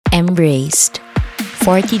Embraced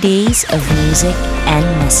 40 Days of Music and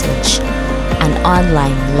Message, an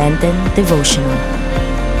online Lenten devotional.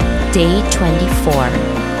 Day 24.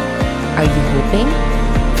 Are you hoping?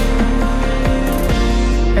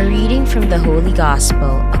 A reading from the Holy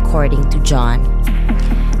Gospel according to John.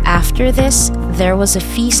 After this, there was a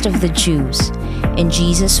feast of the Jews, and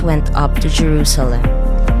Jesus went up to Jerusalem.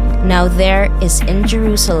 Now there is in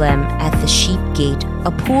Jerusalem at the sheep gate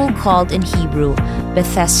a pool called in Hebrew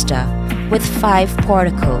Bethesda, with 5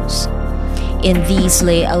 porticos. In these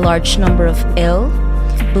lay a large number of ill,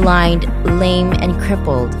 blind, lame, and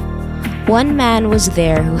crippled. One man was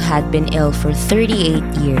there who had been ill for 38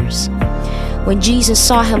 years. When Jesus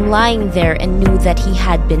saw him lying there and knew that he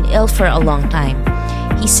had been ill for a long time,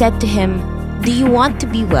 he said to him, "Do you want to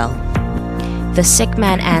be well?" The sick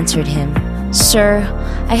man answered him, "Sir,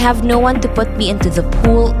 I have no one to put me into the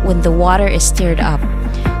pool when the water is stirred up.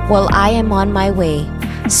 While I am on my way,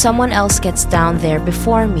 someone else gets down there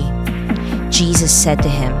before me." Jesus said to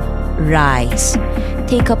him, "Rise,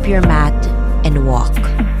 take up your mat and walk."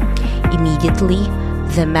 Immediately,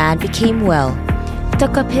 the man became well,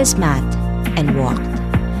 took up his mat, and walked.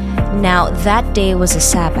 Now that day was a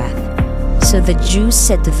Sabbath. So the Jews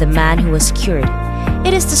said to the man who was cured,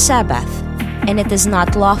 "It is the Sabbath, and it is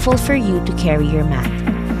not lawful for you to carry your mat."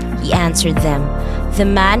 He answered them, "The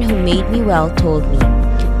man who made me well told me,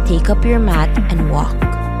 'Take up your mat and walk.'"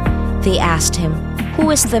 They asked him,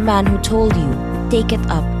 "Who is the man who told you, 'Take it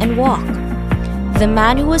up and walk'?" The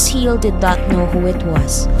man who was healed did not know who it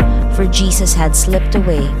was, for Jesus had slipped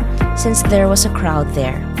away, since there was a crowd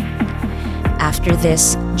there. After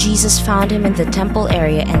this, Jesus found him in the temple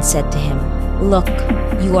area and said to him, "Look,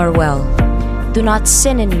 you are well. Do not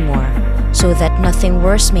sin anymore, so that nothing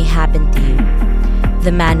worse may happen to you."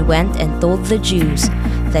 The man went and told the Jews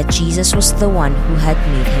that Jesus was the one who had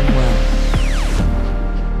made him well.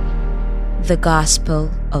 The Gospel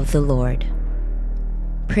of the Lord.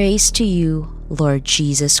 Praise to you, Lord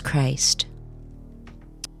Jesus Christ.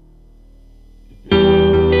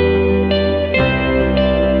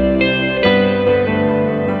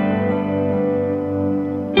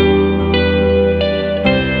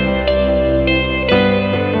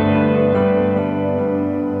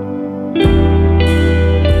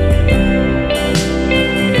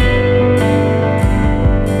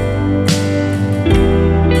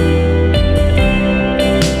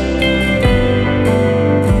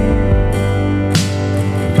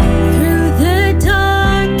 Through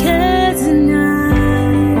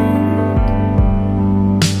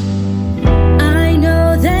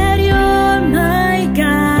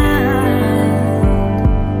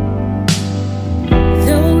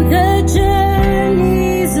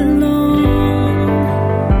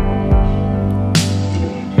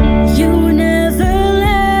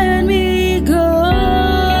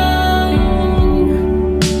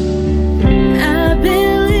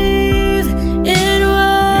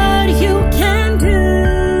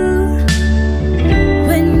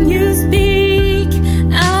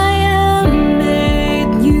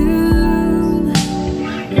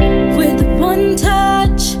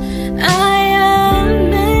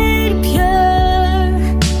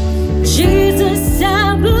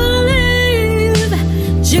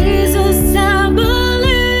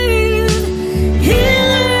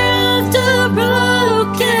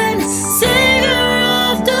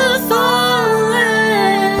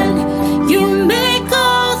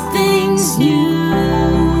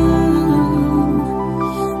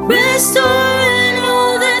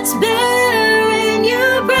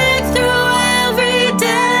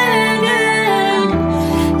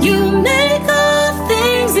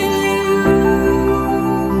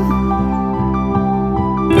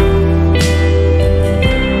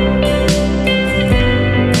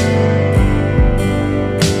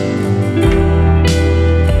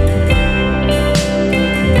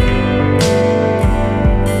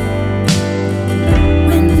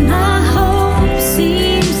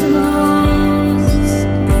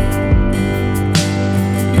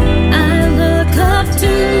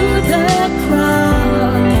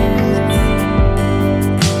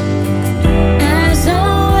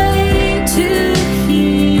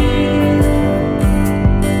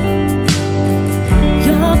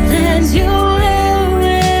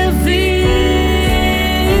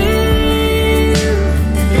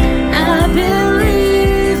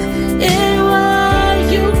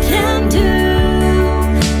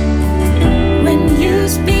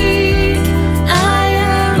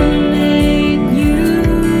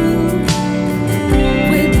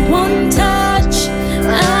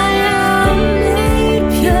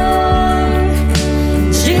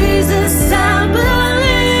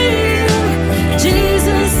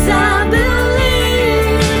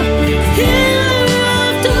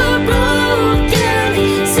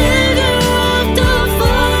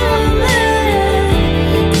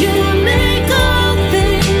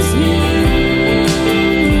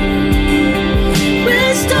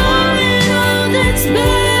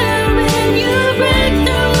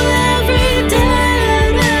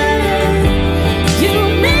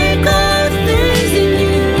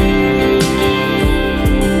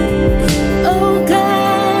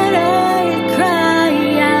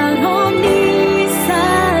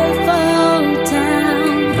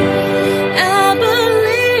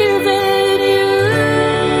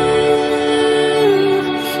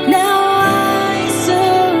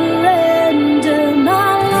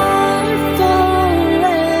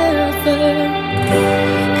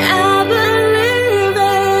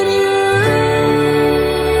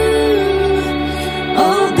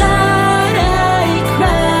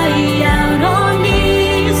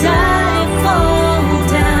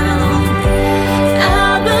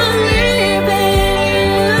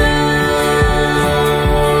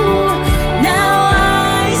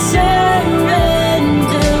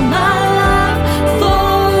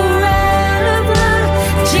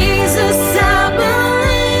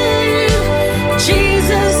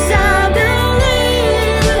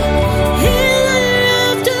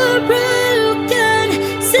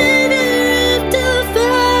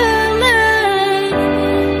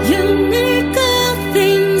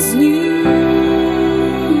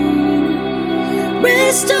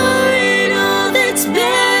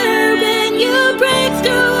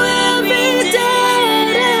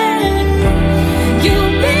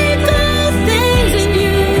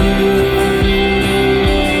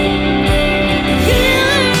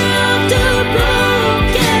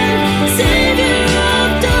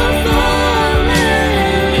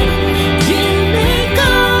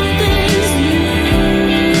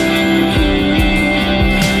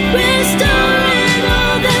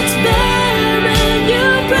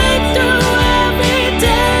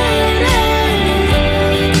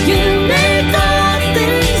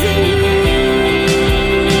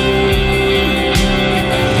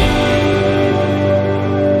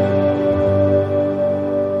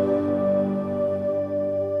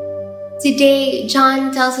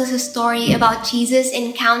John tells us a story about Jesus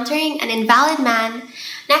encountering an invalid man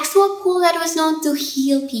next to a pool that was known to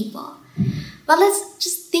heal people. But let's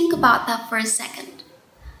just think about that for a second.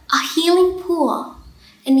 A healing pool,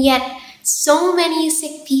 and yet so many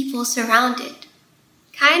sick people surround it.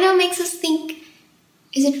 Kind of makes us think,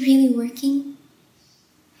 is it really working?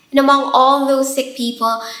 And among all those sick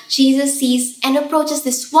people, Jesus sees and approaches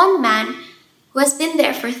this one man who has been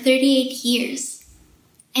there for 38 years.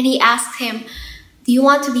 And he asks him, do you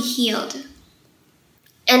want to be healed?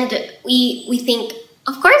 And we think,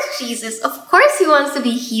 of course, Jesus, of course he wants to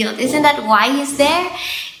be healed. Isn't that why he's there?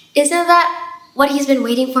 Isn't that what he's been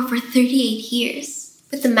waiting for 38 years?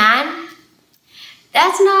 But the man,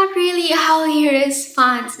 that's not really how he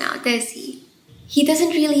responds now, does he? He doesn't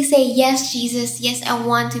really say, yes, Jesus, yes, I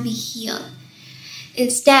want to be healed.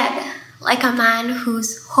 Instead, like a man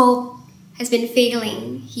whose hope has been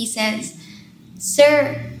failing, he says,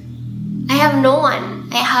 Sir, I have no one.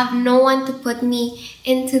 I have no one to put me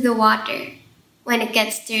into the water when it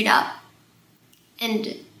gets stirred up.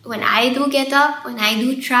 And when I do get up, when I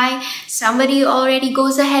do try, somebody already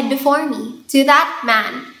goes ahead before me. To that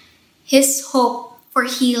man, his hope for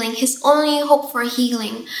healing, his only hope for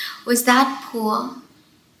healing was that pool.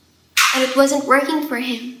 And it wasn't working for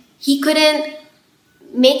him. He couldn't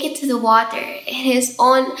make it to the water. In his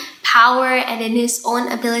own power and in his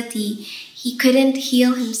own ability, he couldn't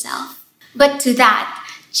heal himself. But to that,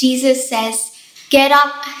 Jesus says, get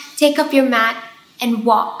up, take up your mat, and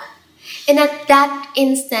walk. And at that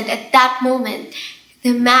instant, at that moment,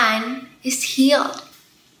 the man is healed.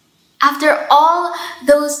 After all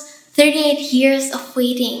those 38 years of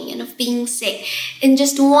waiting and of being sick, in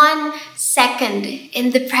just 1 second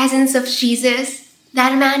in the presence of Jesus,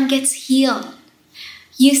 that man gets healed.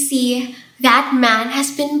 You see, that man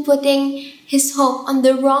has been putting his hope on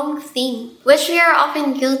the wrong thing, which we are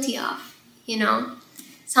often guilty of,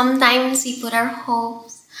 Sometimes we put our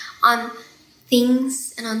hopes on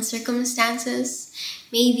things and on circumstances.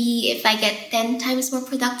 Maybe if I get 10 times more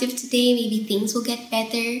productive today, maybe things will get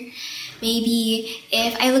better. Maybe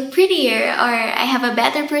if I look prettier or I have a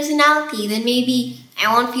better personality, then maybe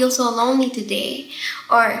I won't feel so lonely today.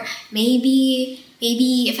 Or maybe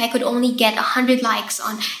if I could only get 100 likes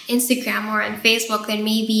on Instagram or on Facebook, then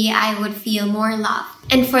maybe I would feel more love.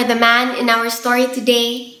 And for the man in our story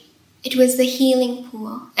today, it was the healing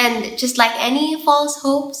pool. And just like any false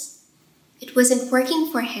hopes, it wasn't working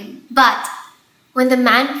for him. But when the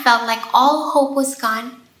man felt like all hope was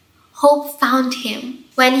gone, hope found him.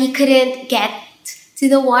 When he couldn't get to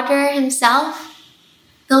the water himself,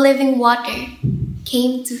 the living water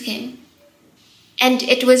came to him. And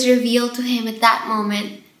it was revealed to him at that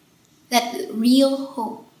moment that real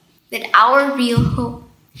hope, that our real hope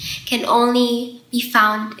can only be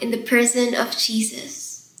found in the person of Jesus.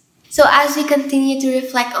 So as we continue to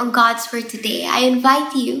reflect on God's word today, I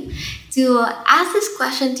invite you to ask this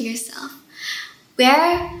question to yourself.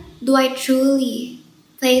 Where do I truly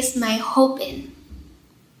place my hope in?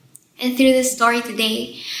 And through this story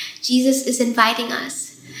today, Jesus is inviting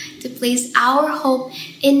us to place our hope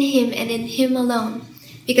in Him and in Him alone,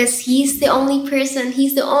 because He's the only person,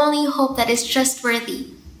 He's the only hope that is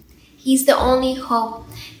trustworthy. He's the only hope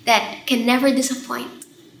that can never disappoint.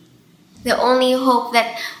 The only hope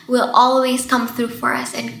that will always come through for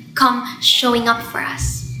us and come showing up for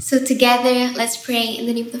us. So together, let's pray in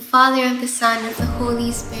the name of the Father, and the Son, and the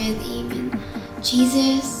Holy Spirit. Amen.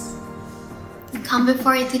 Jesus, we come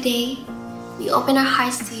before you today. We open our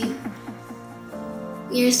hearts to you.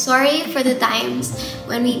 We are sorry for the times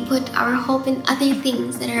when we put our hope in other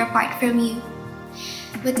things that are apart from you.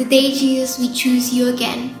 But today, Jesus, we choose you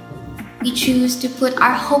again. We choose to put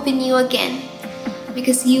our hope in you again,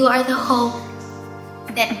 because you are the hope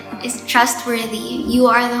that is trustworthy. You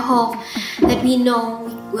are the hope that we know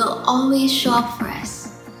will always show up for us.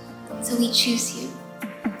 So we choose you.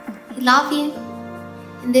 We love you.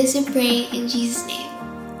 And this we pray in Jesus' name.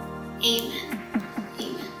 Amen.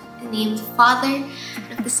 Amen. In the name of the Father,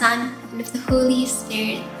 and of the Son, and of the Holy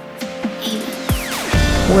Spirit. Amen.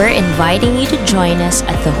 We're inviting you to join us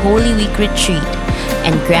at the Holy Week Retreat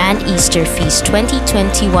and Grand Easter Feast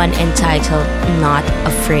 2021 entitled Not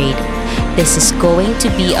Afraid. This is going to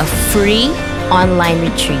be a free online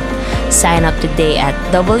retreat. Sign up today at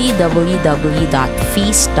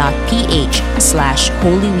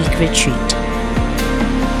www.feast.ph/Holy Week Retreat.